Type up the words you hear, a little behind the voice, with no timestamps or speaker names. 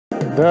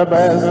The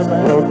best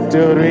book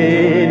to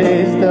read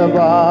is the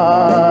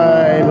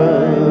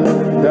Bible.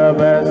 The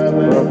best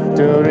book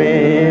to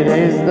read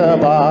is the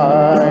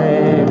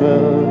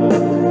Bible.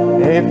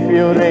 If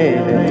you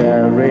read it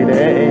every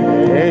day,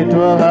 it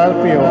will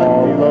help you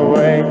all the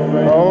way.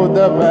 Oh,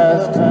 the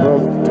best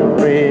book to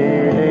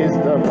read is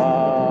the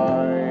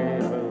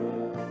Bible.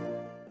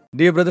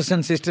 Dear brothers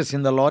and sisters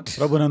in the Lord,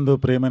 ప్రభునందు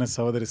ప్రియమైన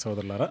సహోదరి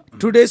సహోదరులారా,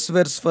 today's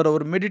verse for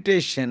our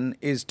meditation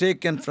is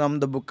taken from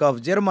the book of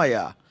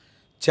Jeremiah,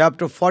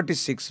 chapter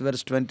 46,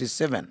 verse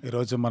 27.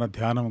 ఈరోజు మన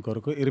ధ్యానం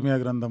కొరకు ఇర్మియా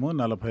గ్రంథము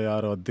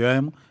 46వ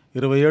అధ్యాయం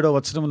 27వ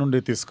వచనం నుండి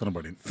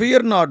తీసుకొనబడింది.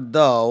 Fear not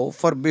thou,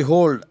 for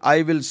behold, I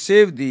will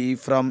save thee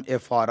from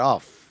afar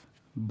off.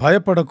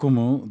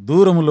 భయపడకుము,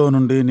 దూరములో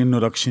నుండి నిన్ను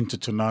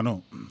రక్షించుచున్నాను.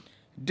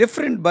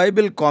 Different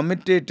Bible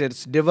commentators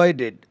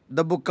divided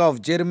the book of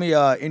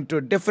Jeremiah into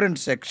different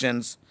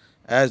sections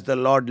as the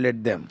Lord led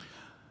them.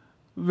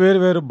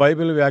 వేరువేరు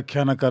బైబిల్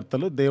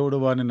వ్యాఖ్యానకర్తలు దేవుడు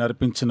వారిని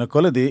నడిపించిన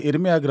కొలది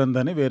ఇర్మియా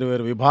గ్రంథాన్ని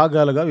వేరువేరు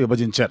విభాగాలుగా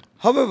విభజించారు.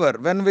 However,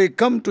 when we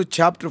come to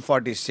chapter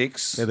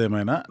 46,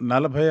 ఏదేమైనా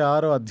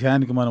 46వ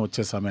అధ్యాయానికి మనం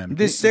వచ్చే సమయానికి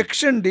this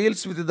section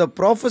deals with the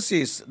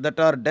prophecies that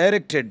are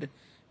directed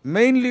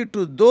mainly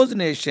to those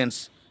nations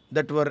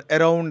that were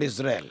around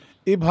Israel.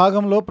 ఈ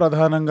భాగంలో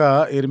ప్రధానంగా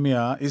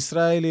ఇర్మియా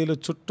ఇశ్రాయేలీయుల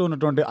చుట్టూ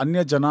ఉన్నటువంటి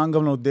అన్య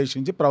జనాంగంను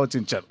ఉద్దేశించి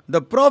ప్రవచించారు.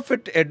 The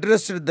prophet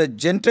addressed the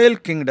Gentile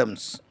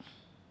kingdoms.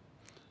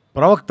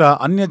 ప్రవక్త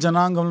అన్య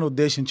జనాంగంను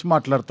ఉద్దేశించి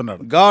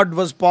మాట్లాడుతున్నాడు. God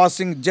was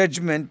passing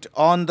judgment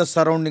on the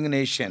surrounding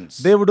nations.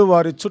 దేవుడు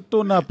వారి చుట్టూ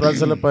ఉన్న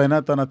ప్రజలపైన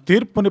తన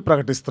తీర్పుని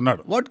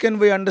ప్రకటిస్తున్నాడు. What can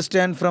we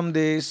understand from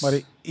this? మరి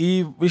ఈ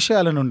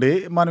విషయాల నుండి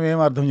మనం ఏం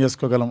అర్థం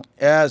చేసుకోగలం?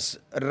 As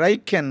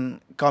Ryken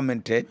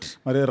commented,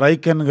 మరి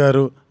రైకెన్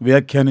గారు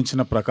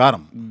వ్యాఖ్యానించిన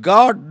ప్రకారం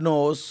God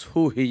knows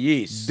who he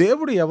is.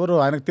 దేవుడు ఎవరు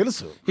ఆయనకు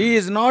తెలుసు. He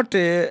is not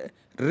a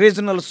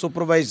regional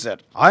supervisor.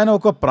 ఆయన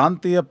ఒక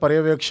ప్రాంతీయ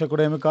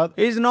పర్యవేక్షకుడేమి కాదు.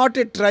 He is not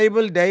a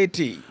tribal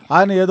deity.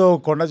 ఆయన ఏదో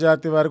కొండ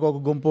జాతి వారికి ఒక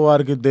గుంపు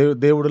వారికి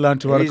దేవుడు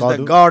లాంటి He వాడు is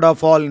కాదు. the God of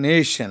all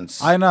nations.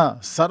 ఆయన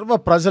సర్వ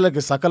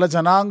ప్రజలకి సకల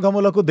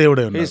జనాంగములకు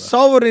దేవుడే ఉన్నాడు. His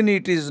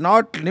sovereignty is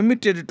not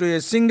limited to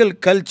a single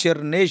culture,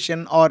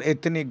 nation or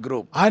ethnic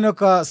group. ఆయన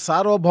యొక్క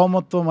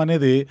సార్వభౌమత్వం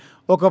అనేది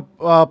ఒక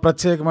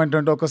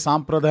ప్రత్యేకమైనటువంటి ఒక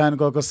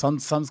సాంప్రదాయానికి ఒక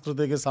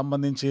సంస్కృతికి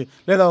సంబంధించి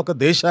లేదా ఒక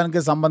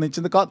దేశానికి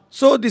సంబంధించింది కాదు.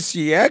 So this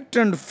act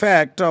and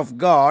fact of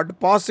God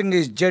passing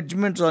his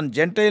judgments on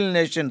Gentile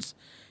nations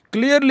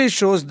clearly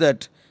shows that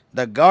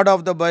the God of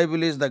the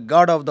Bible is the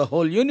God of the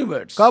whole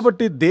universe.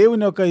 కాబట్టి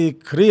దేవుని యొక్క ఈ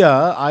క్రియ,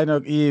 ఆయన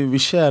ఈ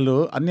విషయాలు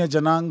అన్య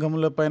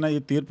జనాంగముల పైన ఈ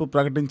తీర్పు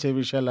ప్రకటించే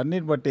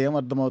విషయాలన్నిటి బట్టి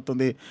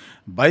ఏమర్థమవుతుంది?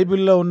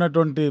 బైబిల్లో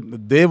ఉన్నటువంటి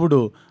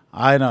దేవుడు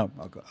ఆయన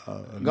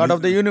God of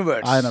the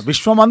universe. ఆయన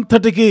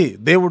విశ్వమంతటికి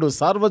దేవుడు,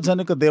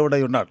 సార్వజనిక దేవుడై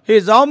ఉన్నాడు. He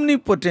is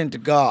omnipotent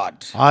God.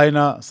 ఆయన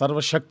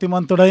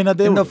సర్వశక్తిమంతుడైన In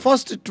దేవుడు. the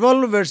first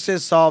 12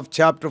 verses of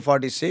chapter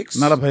 46,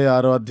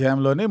 46వ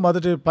అధ్యాయంలోని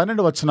మొదటి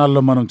 12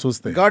 వచనాల్లో మనం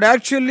చూస్తే God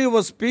actually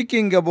was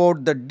speaking about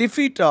the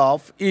defeat of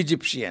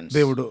Egyptians.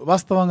 దేవుడు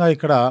వాస్తవంగా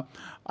ఇక్కడ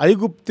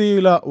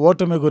ఐగుప్తీయుల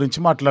ఓటమి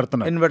గురించి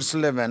మాట్లాడుతున్నాడు. In verse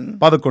 11,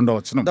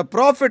 11వ వచనం, the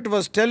prophet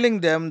was telling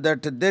them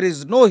that there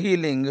is no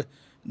healing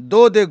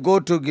though they go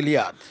to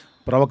Gilead.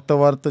 ప్రవక్త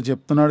వారితో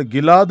చెప్తున్నాడు,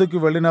 గిలాదుకి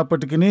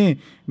వెళ్ళినప్పటికీ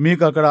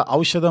మీకు అక్కడ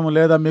ఔషధం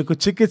లేదా మీకు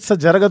చికిత్స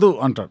జరగదు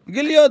అంటాడు.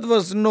 Gilead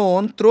was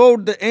known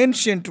throughout the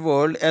ancient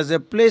world as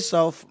a place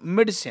of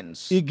medicines.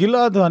 ఈ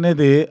గిలాదు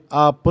అనేది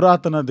ఆ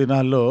పురాతన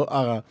దినాల్లో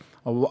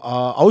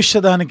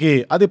ఔషధానికి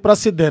అది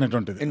ప్రసిద్ధి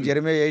అయినటువంటిది. In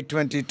Jeremiah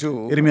 8:22,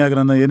 ఇర్మియా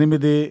గ్రంథం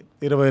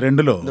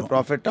 8:22లో the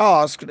prophet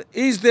asked,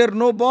 is there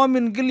no balm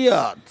in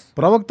Gilead?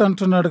 ప్రవక్త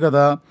అంటున్నాడు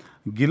కదా,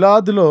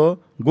 గిలాదులో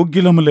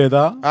గుగ్గిలము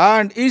లేదా,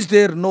 And is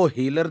there no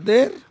healer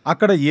there?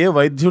 అక్కడ ఏ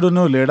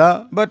వైద్యుడును లేడా?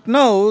 But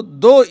now,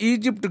 though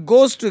Egypt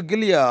goes to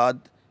Gilead,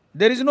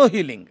 there is no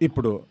healing.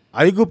 ఇప్పుడు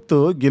ఐగుప్తు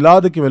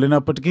గిలాదుకి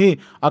వెళ్ళినప్పటికీ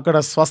అక్కడ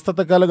స్వస్థత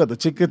కలగదు,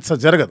 చికిత్స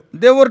జరగదు.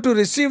 They were to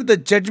receive the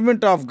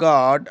judgment of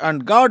God, and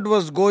God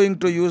was going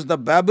to use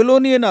the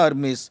Babylonian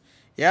armies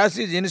as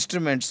his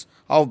instruments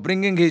of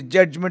bringing his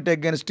judgment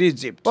against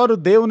Egypt. వారు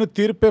దేవుని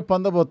తీర్పే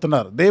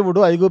పొందబోతున్నారు. దేవుడు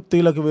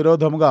ఐగుప్తీయులకు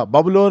విరోధముగా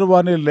బబులోను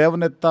వారిని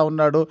లేవనెత్తా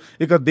ఉన్నాడు.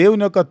 ఇక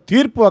దేవుని యొక్క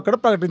తీర్పు అక్కడ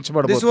This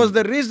ప్రకటించబడబోతుంది. was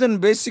the reason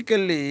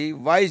basically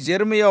why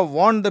Jeremiah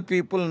warned the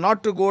people not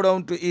to go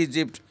down to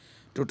Egypt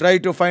to try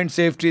to find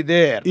safety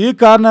there. ఈ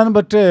కారణాన్ని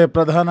బట్టే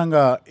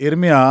ప్రధానంగా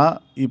ఇర్మియా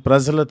ఈ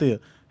ప్రజలతో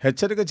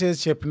హెచ్చరిక చేసి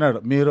చెప్పినాడు,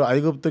 మీరు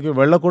ఐగుప్తుకి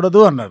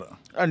వెళ్ళకూడదు అన్నాడు.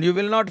 And you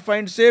will not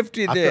find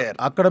safety there.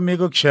 అక్కడ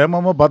మీకు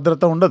క్షేమము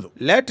భద్రత ఉండదు.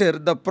 Later,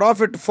 the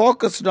prophet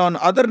focused on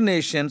other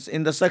nations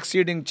in the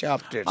succeeding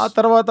chapters. ఆ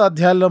తర్వాత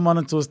అధ్యాయంలో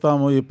మనం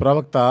చూస్తాము ఈ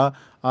ప్రవక్త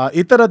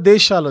ఇతర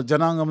దేశాలు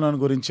జనాంగముల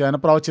గురించి ఆయన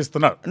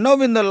ప్రవచిస్తున్నాడు. Now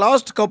in the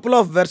last couple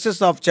of verses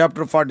of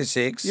chapter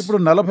 46, ఇప్పుడు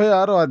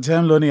 46వ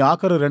అధ్యాయంలోని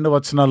ఆఖరు 2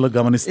 వచనాల్లో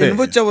గమనిస్తే, in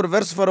which our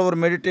verse for our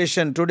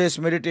meditation, today's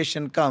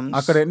meditation comes,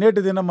 అక్కడ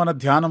నేటి దినం మన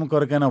ధ్యానం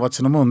కొరకైన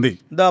వచనము ఉంది.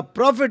 the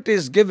prophet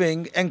is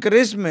giving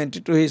encouragement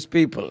to his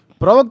people.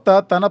 ప్రవక్త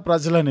తన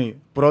ప్రజలని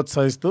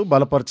ప్రోత్సహిస్తూ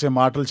బలపరిచే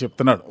మాటలు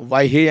చెప్తున్నాడు.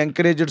 Why he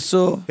encouraged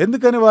so?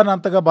 ఎందుకని వారిని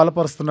అంతగా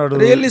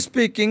బలపరుస్తున్నాడు? Really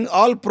speaking,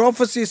 all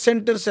prophecy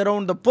centers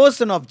around the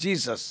person of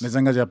Jesus.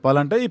 నిజంగా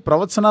చెప్పాలంటే ఈ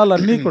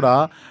ప్రవచనాలన్నీ కూడా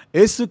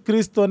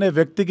యేసుక్రీస్తు అనే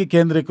వ్యక్తికి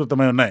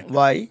కేంద్రీకృతమై ఉన్నాయి.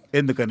 Why?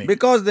 ఎందుకని?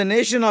 Because the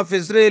nation of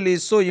Israel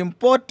is so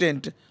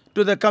important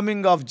to the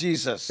coming of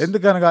Jesus.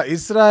 ఎందుకనగా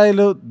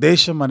ఇశ్రాయేలు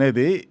దేశం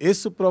అనేది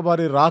యేసు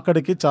ప్రభువారి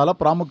రాకడికి చాలా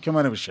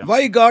ప్రాముఖ్యమైన విషయం.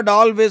 Why God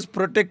always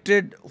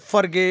protected,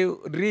 forgave,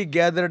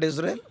 regathered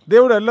Israel?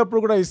 దేవుడు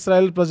ఎల్లప్పుడూ కూడా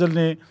ఇశ్రాయేల్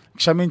ప్రజల్ని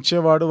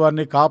క్షమించేవాడు,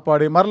 వారిని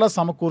కాపాడి మరలా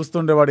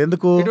సమకూరుస్తుండేవాడు.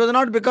 ఎందుకు? It was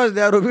not because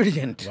they are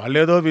obedient,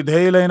 వాళ్ళేదో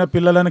విధేయులైన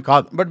పిల్లలని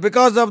కాదు, but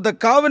because of the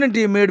covenant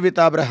he made with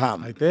Abraham.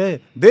 అయితే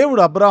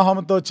దేవుడు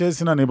అబ్రాహాముతో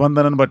చేసిన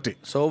నిబంధనను బట్టి.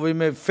 So we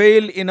may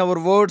fail in our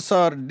words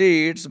or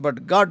deeds,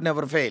 but God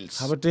never fails.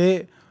 కాబట్టి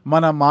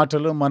మన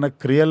మాటలు మన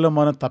క్రియల్లో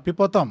మనం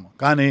తప్పిపోతాం,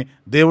 కానీ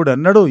దేవుడు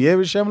అన్నడు ఏ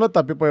విషయంలో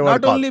తప్పిపోయేవాడు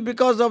Not కాదు. only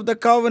because of the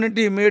covenant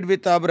he made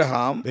with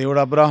Abraham, దేవుడు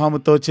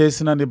అబ్రాహాముతో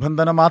చేసిన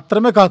నిబంధన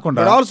మాత్రమే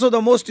కాకుండా but also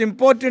the most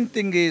important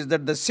thing is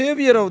that the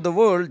Savior of the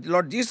world,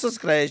 Lord Jesus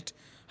Christ,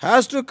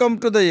 has to come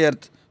to the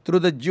earth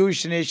through the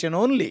Jewish nation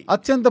only.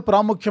 అత్యంత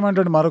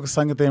ప్రాముఖ్యమైనటువంటి మరొక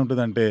సంగతి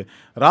ఏమిటంటే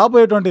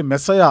రాబోయేటువంటి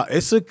మెస్సయ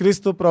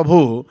యేసుక్రీస్తు ప్రభు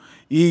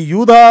ఈ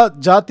యూదా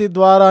జాతి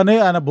ద్వారానే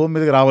ఆయన భూమి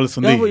మీదకి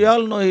రావాల్సింది. We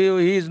all know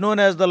he is known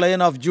as the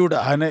Lion of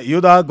Judah. ఆయన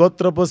యూదా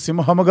గోత్రపు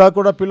సింహముగా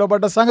కూడా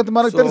పిలువబడ్డ సంగతి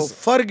మనకు So తెలుసు.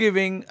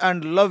 forgiving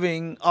and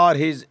loving are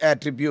his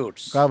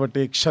attributes.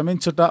 కాబట్టి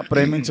క్షమించుట,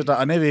 ప్రేమించుట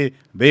అనేవి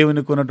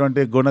దేవునికి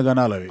ఉన్నటువంటి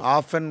గుణగణాలు అవి.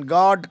 Often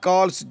God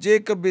calls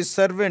Jacob his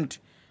servant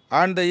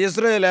and the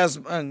Israel as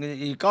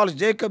he calls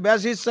Jacob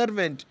as his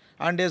servant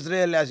and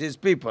Israel as his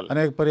people.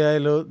 అనేక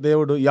పర్యాయాలు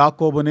దేవుడు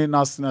యాకోబుని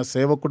నా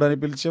సేవకుడు అని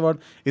పిలిచేవాడు,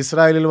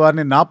 ఇశ్రాయేలు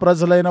వారిని నా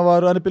ప్రజలైన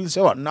వారు అని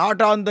పిలిచేవాడు. Not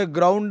on the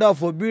ground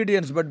of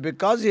obedience, but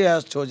because he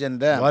has chosen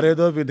them.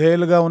 వారేదో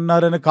విధేయులుగా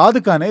ఉన్నారని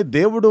కాదు, కానీ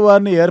దేవుడు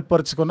వారిని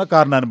ఏర్పరచుకున్న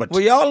కారణాన్ని బట్టి.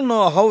 We all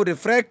know how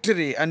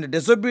refractory and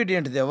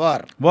disobedient they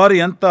were. వారు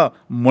ఎంత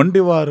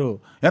మొండివారు,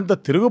 ఎంత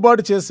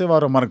తిరుగుబాటు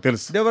చేసేవారో మనకు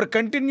తెలుసు. They were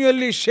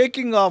continually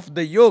shaking off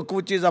the yoke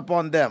which is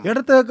upon them.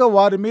 ఎడతెగక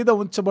వారి మీద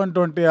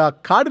ఉంచబడినటువంటి ఆ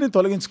కాడిని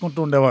తొలగించుకుంటూ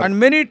ఉండేవారు. And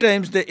many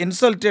times they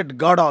insulted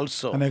God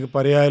also. అనేక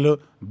పర్యాయాలు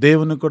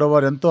దేవుని కూడా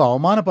వారు ఎంతో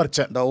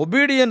అవమానపరిచారు. The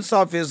obedience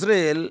of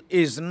Israel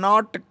is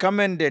not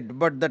commended,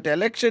 but that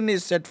election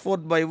is set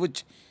forth by which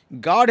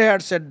God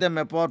had set them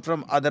apart from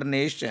other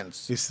nations.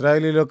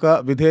 ఇశ్రాయేలీయుల యొక్క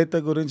విధేయత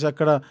గురించి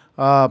అక్కడ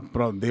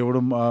దేవుడు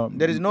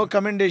There is no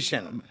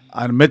commendation.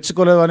 ఆయన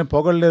మెచ్చుకోలేదు అని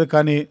పొగడలేదు,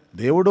 కానీ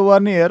దేవుడు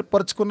వారిని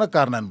ఏర్పరచుకున్న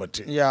కారణాన్ని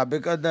బట్టి. Yeah,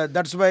 because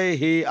that's why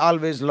he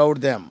always loved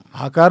them.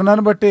 ఆ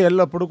కారణాన్ని బట్టి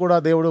ఎల్లప్పుడు కూడా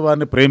దేవుడు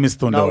వారిని Now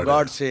ప్రేమిస్తుండేవాడు.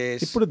 God says,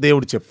 ఇప్పుడు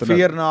దేవుడు చెప్తున్నాడు,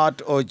 fear not,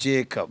 O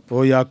Jacob,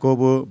 ఓ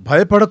యాకోబు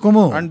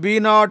భయపడకుము, and be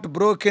not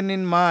broken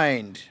in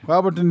mind.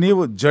 కాబట్టి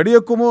నీవు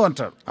జడియకుము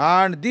అంటాడు.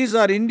 And these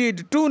are indeed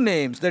two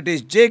names, that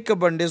is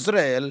Jacob and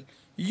Israel,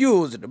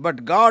 used, but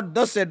God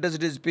thus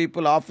addressed his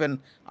people often,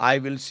 I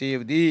will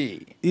save thee.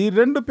 ఈ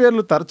రెండు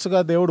పేర్లు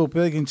తరచుగా దేవుడు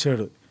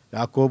ఉపయోగించాడు.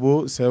 యాకోబు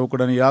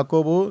సేవకుడని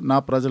యాకోబు, నా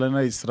ప్రజలైన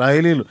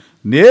ఇశ్రాయేలీయులు,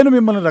 నేను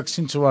మిమ్మల్ని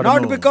రక్షించువాడు.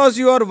 Not because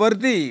you are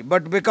worthy,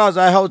 but because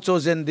I have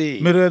chosen thee.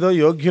 మీరు ఏదో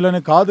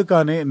యోగ్యులని కాదు,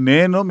 కానీ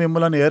నేను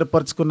మిమ్మల్ని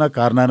ఏర్పరచుకున్న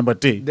కారణాన్ని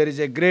బట్టి. There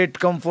is a great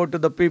comfort to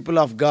the people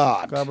of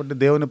God. కాబట్టి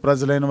దేవుని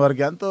ప్రజలైన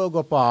వారికి ఎంతో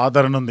గొప్ప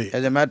ఆదరణ ఉంది.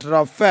 As a matter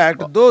of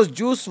fact, those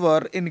Jews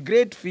were in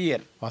great fear.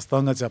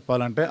 వాస్తవంగా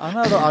చెప్పాలంటే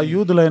అన్నాడు ఆ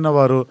యూదులైన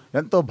వారు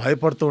ఎంతో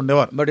భయపడుతూ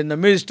ఉండేవారు. But in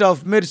the midst of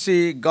mercy,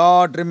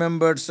 God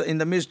remembers. In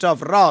the midst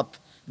of wrath,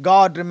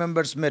 God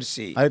remembers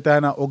mercy. అయితే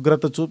ఆయన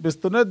ఉగ్రత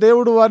చూపిస్తూనే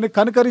దేవుడు వారిని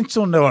కనికరించి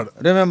ఉండేవాడు.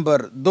 Remember,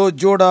 though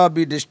Judah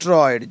be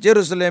destroyed,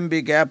 Jerusalem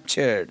be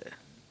captured.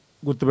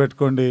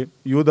 గుర్తుపెట్టుకోండి,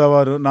 యూదా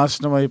వారు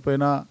నాశనం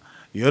అయిపోయినా,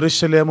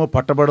 యెరూషలేము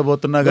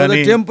పట్టబడబోతున్నా Though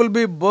గానీ, the temple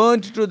be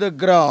burnt to the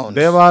ground,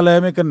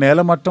 దేవాలయం ఇక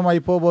నేలమట్టం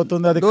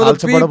అయిపోబోతుంది, అది though the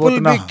people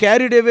కాల్చబడబోతున్నా, be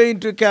carried away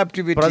into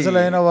captivity,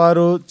 ప్రజలైన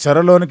వారు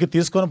చెరలోనికి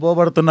తీసుకొని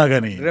పోబడుతున్నా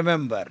గానీ,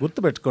 remember,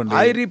 గుర్తుపెట్టుకోండి,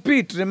 I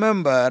repeat,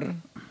 remember,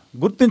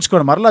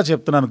 గుర్తుంచుకోండి, మరలా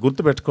చెప్తున్నాను,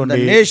 గుర్తుపెట్టుకోండి,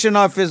 the nation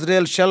of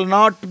Israel shall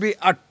not be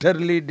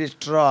utterly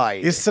destroyed.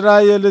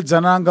 ఇశ్రాయేలు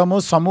జనాంగము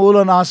సమూల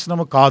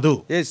నాశనము కాదు.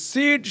 A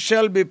seed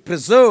shall be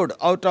preserved,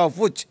 out of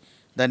which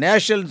the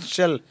nation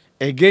shall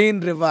again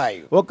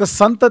revive. ఒక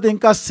సంతతి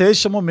ఇంకా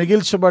శేషము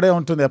మిగిల్చబడే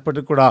ఉంటుంది,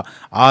 ఎప్పటికి కూడా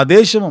ఆ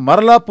దేశము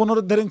మరలా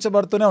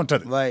పునరుద్ధరించబడుతూనే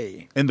ఉంటుంది. Why?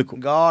 ఎందుకు?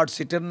 God's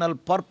eternal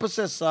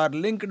purposes are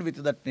linked with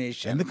that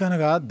nation.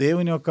 ఎందుకనగా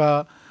దేవుని యొక్క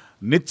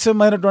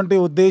నిత్యమైనటువంటి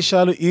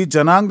ఉద్దేశాలు ఈ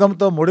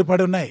జనాంగంతో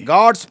ముడిపడి ఉన్నాయి.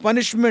 God's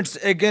punishments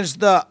against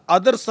the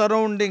other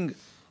surrounding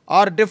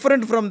are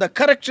different from the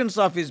corrections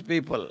of his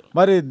people.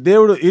 మరి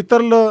దేవుడు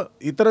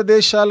ఇతర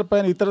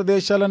దేశాలపైన ఇతర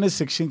దేశాలని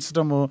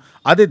శిక్షించడము,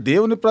 అది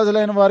దేవుని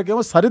ప్రజలైన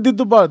వారికేమో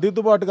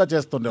దిద్దుబాటుగా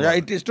చేస్తుండే.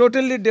 It is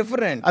totally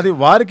different. అది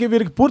వారికి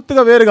వీరికి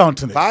పూర్తిగా వేరుగా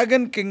ఉంటుంది.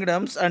 Pagan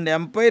kingdoms and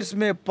empires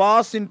may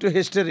pass into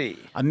history,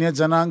 అన్య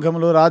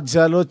జనాంగములు,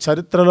 రాజ్యాలు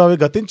చరిత్రలో అవి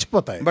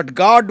గతించిపోతాయి. but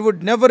God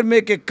would never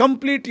make a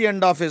complete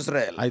end of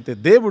Israel. అయితే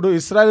దేవుడు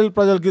ఇశ్రాయేలు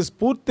ప్రజలకి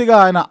పూర్తిగా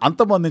ఆయన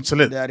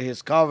అంతమొందించలేదు. They are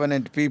his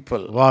covenant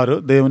people. వారు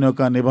దేవుని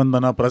యొక్క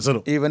నిబంధన ప్రజలు. ప్రజలు.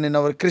 Even in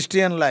our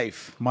Christian life,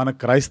 మన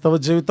క్రైస్తవ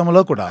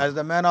జీవితంలో కూడా as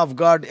the man of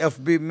God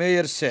F.B.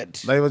 Mayer said,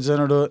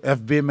 దైవజనుడు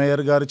ఎఫ్బి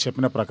మేయర్ గారు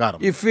చెప్పిన ప్రకారం,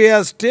 if he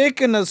has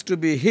taken us to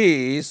be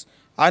his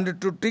and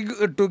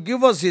to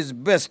give us his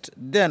best,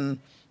 then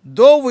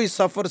though we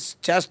suffer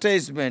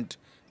chastisement,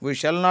 we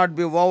shall not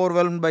be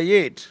overwhelmed by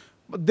it.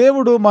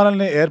 దేవుడు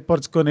మనల్ని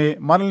ఏర్పరచుకొని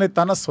మనల్ని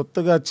తన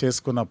సొత్తుగా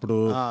చేసుకున్నప్పుడు,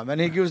 When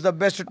he gives the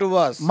best to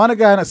us,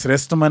 మనకి ఆయన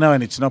శ్రేష్టమైన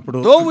ఆయన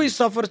ఇచ్చినప్పుడు, though we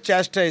suffer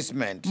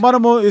chastisement,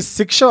 మనము ఈ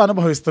శిక్ష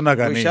అనుభవిస్తున్నా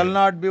we గానీ shall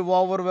not be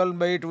overwhelmed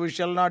by it, we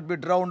shall not be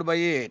drowned by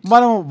it.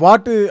 మనం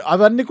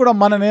అవన్నీ కూడా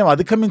మననేం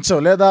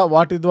అధిగమించవు, లేదా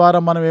వాటి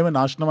ద్వారా మనం ఏమి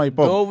నాశనం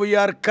అయిపోం. Though we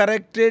are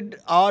corrected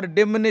or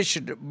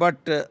diminished,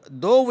 but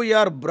though we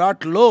are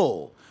brought low,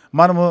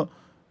 మనము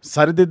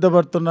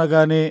సరిదిద్దబడుతున్నా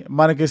గానీ,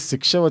 మనకి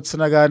శిక్ష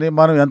వచ్చినా గానీ,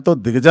 మనం ఎంతో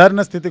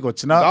దిగజారిన స్థితికి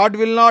వచ్చినా, God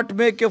will not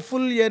make a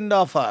full end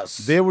of us.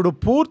 దేవుడు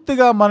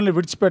పూర్తిగా మనల్ని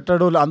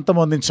విడిచిపెట్టాడు,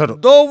 అంతమొందించడు.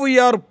 Though we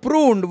are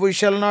pruned, we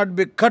shall not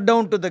be cut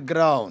down to the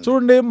ground.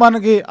 చూడండి,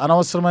 మనకి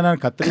అనవసరమైన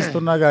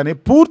కత్తిరిస్తున్నా గానీ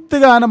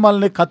పూర్తిగా ఆయన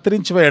మనల్ని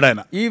కత్తిరించి వేయడు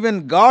ఆయన. Even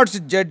God's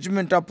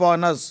judgment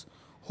upon us,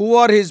 who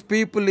are his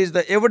people, is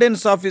the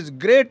evidence of his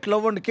great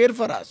love and care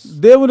for us.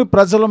 దేవుని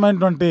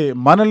ప్రజలమైనటువంటి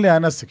మనల్ని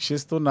ఆయన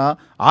శిక్షిస్తున్నా,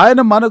 ఆయన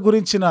మన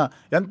గురించిన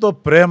ఎంతో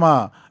ప్రేమ,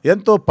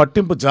 ఎంతో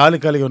పట్టింపు, జాలి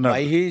కలిగి ఉన్నాడు.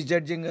 Why he is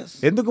judging us?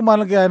 ఎందుకు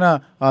మనకి ఆయన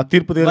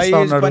తీర్పు Why తీరుస్తా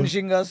he is ఉన్నాడు?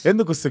 punishing us?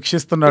 ఎందుకు It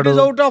శిక్షిస్తున్నాడు?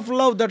 is out of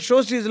love that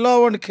shows his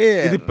love and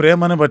care. ఇది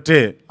ప్రేమను బట్టే.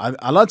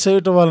 అలా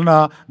చేయటం వలన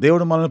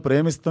దేవుడు మనల్ని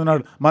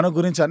ప్రేమిస్తున్నాడు, మన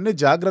గురించి అన్ని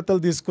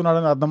జాగ్రత్తలు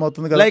తీసుకున్నాడని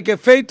అర్థమవుతుంది కదా. Like a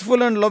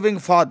faithful and loving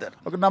father,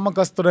 ఒక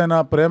నమ్మకస్తుడైన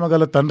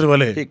ప్రేమగల తండ్రి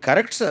వలె he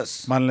corrects us,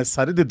 మనల్ని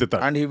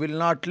సరిదిద్దుతాడు. and he will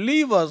not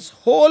leave us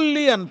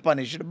wholly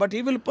unpunished, but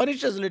he will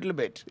punish us a little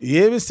bit.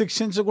 ఏవి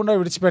శిక్షించకుండా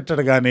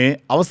విడిచిపెట్టాడు గానీ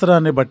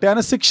అవసరాన్ని బట్టి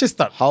ఆయన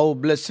శిక్షిస్తాడు. How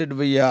blessed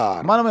we are.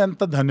 మనం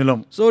ఎంత ధన్యులం.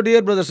 So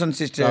dear brothers and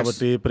sisters,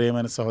 కాబట్టి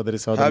ప్రియమైన సహోదరి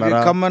have you సహోదరులారా,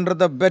 come under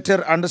the better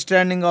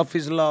understanding of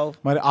his love?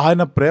 మరి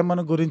ఆయన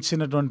ప్రేమను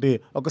గురించినటువంటి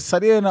ఒక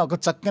సరైన ఒక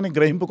చక్కని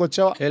గ్రహింపుకు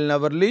వచ్చావా? He'll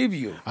never leave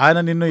you.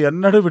 ఆయన నిన్ను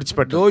ఎన్నడూ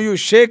విడిచిపెట్టడు. Though you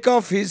shake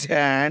off his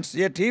hands,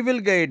 yet he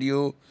will guide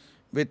you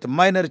with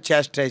minor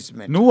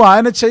chastisement. నువ్వు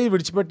ఆయన చెయ్యి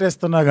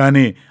విడిచిపెట్టేస్తున్నా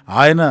గానీ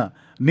ఆయన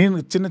నేను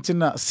చిన్న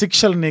చిన్న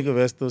శిక్షలు నీకు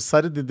వేస్తూ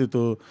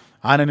సరిదిద్దుతూ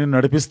ఆయన నిన్ను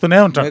నడిపిస్తూనే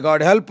ఉంటాడు. May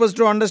God help us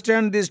to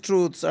understand these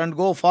truths and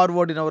go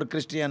forward in our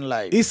Christian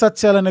life. ఈ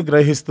సత్యాలను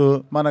గ్రహిస్తూ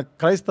మన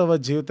క్రైస్తవ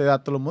జీవిత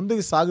యాత్రలో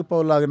ముందుకు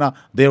సాగిపోలాగిన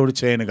దేవుడు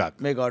చేయనుగాక.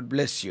 May God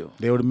bless you.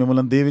 దేవుడు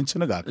మిమ్మల్ని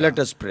దీవించునుగాక. Let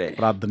us pray.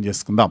 ప్రార్థన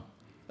చేసుకుందాం.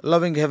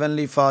 Loving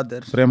Heavenly Father,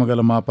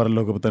 ప్రేమగల మా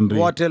పరలోకపు తండ్రి,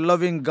 what a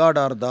loving God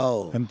art thou.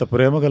 ఎంత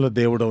ప్రేమగల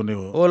దేవుడవు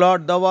నీవు. O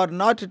Lord, thou art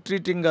not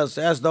treating us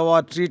as thou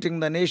art treating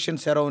the nation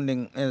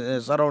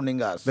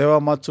surrounding us. దేవా,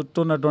 మా చుట్టూ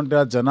ఉన్నటువంటి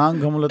ఆ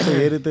జనాంగములతో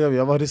ఏ రీతిగా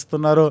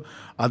వ్యవహరిస్తున్నారో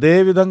అదే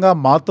విధంగా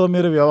మాతో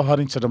మీరు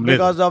వ్యవహరించడం లేదు.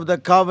 Because of the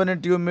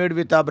covenant you made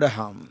with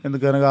Abraham.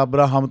 ఎందుకనగా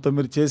అబ్రహాముతో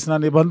మీరు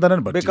చేసిన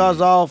నిబంధనను బట్టి,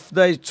 Because of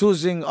the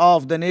choosing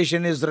of the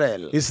nation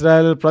Israel.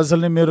 ఇశ్రాయేలు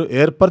ప్రజల్ని మీరు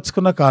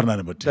ఏర్పరచుకున్న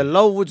కారణాన్ని బట్టి, The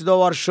love which thou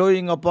art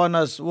showing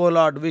upon us, O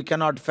Lord, we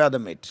cannot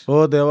fathom it. ఓ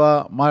దేవా,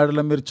 మా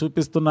ఎడల మీరు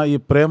చూపిస్తున్న ఈ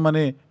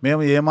ప్రేమని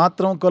మేము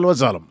ఏమాత్రం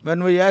కొలవజాలం.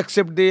 When we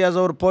accept thee as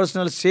our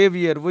personal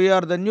savior, we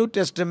are the New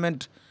Testament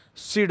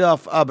seed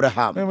of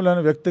Abraham.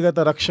 మిమ్మల్ని వ్యక్తిగత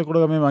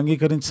రక్షకుడుగా మేము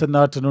అంగీకరించిన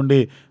నాటి నుండి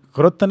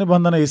క్రొత్త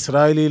నిబంధన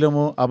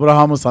ఇశ్రాయేలీలము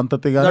Abraham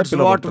సంతతిగా. That's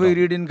what we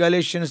read in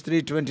Galatians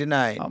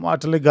 3:29. ఆ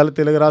మాటలు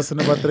గలతీయులకు రాసిన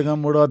పత్రిక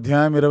 3వ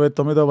అధ్యాయం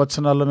 29వ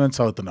వచనాల్లో మేము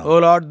చదువుతున్నాం. O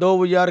Lord, though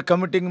we are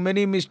committing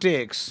many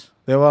mistakes,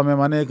 దేవా,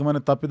 మేము అనేకమైన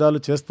తప్పిదాలు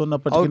out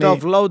చేస్తున్నప్పటికీ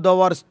of love thou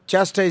art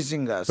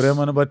chastising us,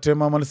 ప్రేమను బట్టి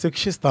మమ్మల్ని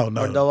శిక్షిస్తా but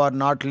ఉన్నారు. thou art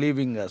not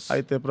leaving us.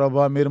 అయితే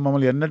ప్రభా, మీరు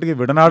మమ్మల్ని ఎన్నటికీ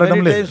విడనాడడం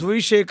Many లేదు. times we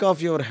shake off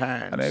your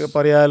hand. అనేక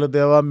పర్యాయాలు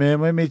దేవా,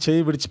 మేమే మీ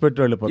చెయ్యి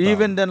విడిచిపెట్టి వెళ్ళిపోతాం.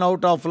 Even then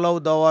out of love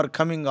thou art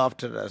coming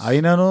after us.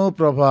 అయినను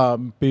ప్రభా,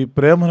 మీ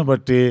ప్రేమను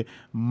బట్టి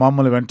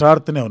మమ్మల్ని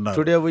వెంటాడుతూనే ఉన్నారు.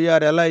 Today we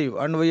are alive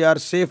and we are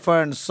safe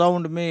and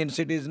sound, means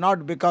it is not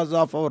because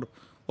of our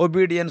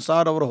obedience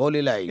or our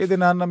holy life. ఇది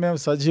నాన్న మేము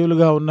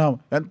సజీవులుగా ఉన్నాం,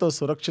 ఎంతో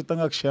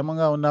సురక్షితంగా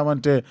క్షేమంగా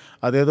ఉన్నామంటే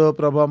అదేదో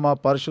ప్రభా మా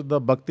పరిశుద్ధ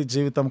భక్తి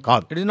జీవితం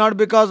కాదు. It is not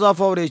because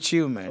of our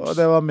achievements. ఓ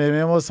దేవా,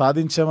 మేమేమో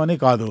సాధించామని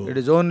కాదు. It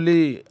is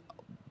only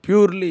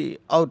purely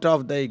out of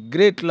thy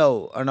great love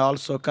and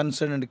also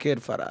concern and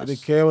care for ఇది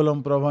us. కేవలం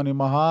ప్రభా నీ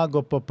మహా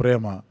గొప్ప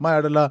ప్రేమ, మా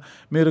ఎడల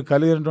మీరు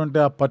కలిగినటువంటి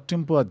ఆ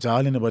పట్టింపు, ఆ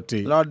జాలిని బట్టి.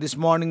 Lord, this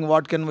morning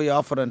what can we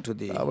offer unto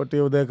thee? కాబట్టి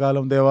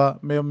ఉదయకాలం దేవా,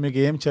 మేము మీకు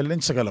ఏం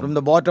చెల్లించగలం? From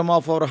the bottom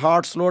of our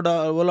hearts, Lord,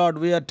 O Lord,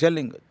 we are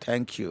telling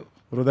thank you.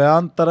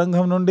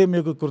 హృదయాంతరంగం నుండి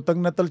మీకు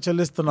కృతజ్ఞతలు We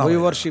చెల్లిస్తున్నాము.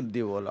 worship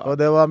thee, O oh Lord.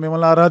 దేవా,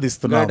 మిమ్మల్ని Guide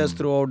ఆరాధిస్తున్నాము. us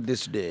throughout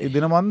this ఈ day.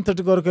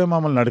 దినమంతటి కొరకే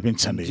మమ్మల్ని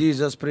నడిపించండి. In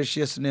Jesus'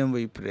 precious name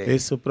we pray.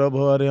 యేసు ప్రభు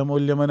వారి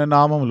అమూల్యమైన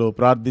నామములో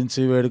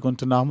ప్రార్థించి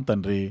వేడుకుంటున్నాము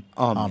తండ్రి.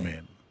 Amen.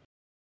 Amen.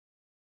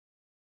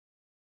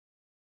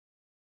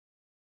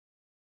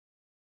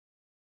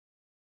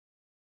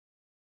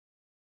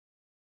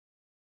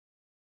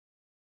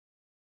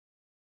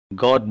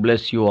 God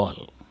bless you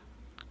all.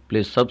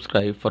 Please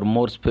subscribe for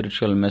more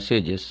spiritual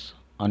messages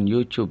on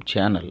YouTube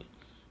channel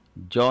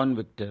John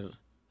Victor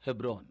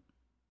Hebron.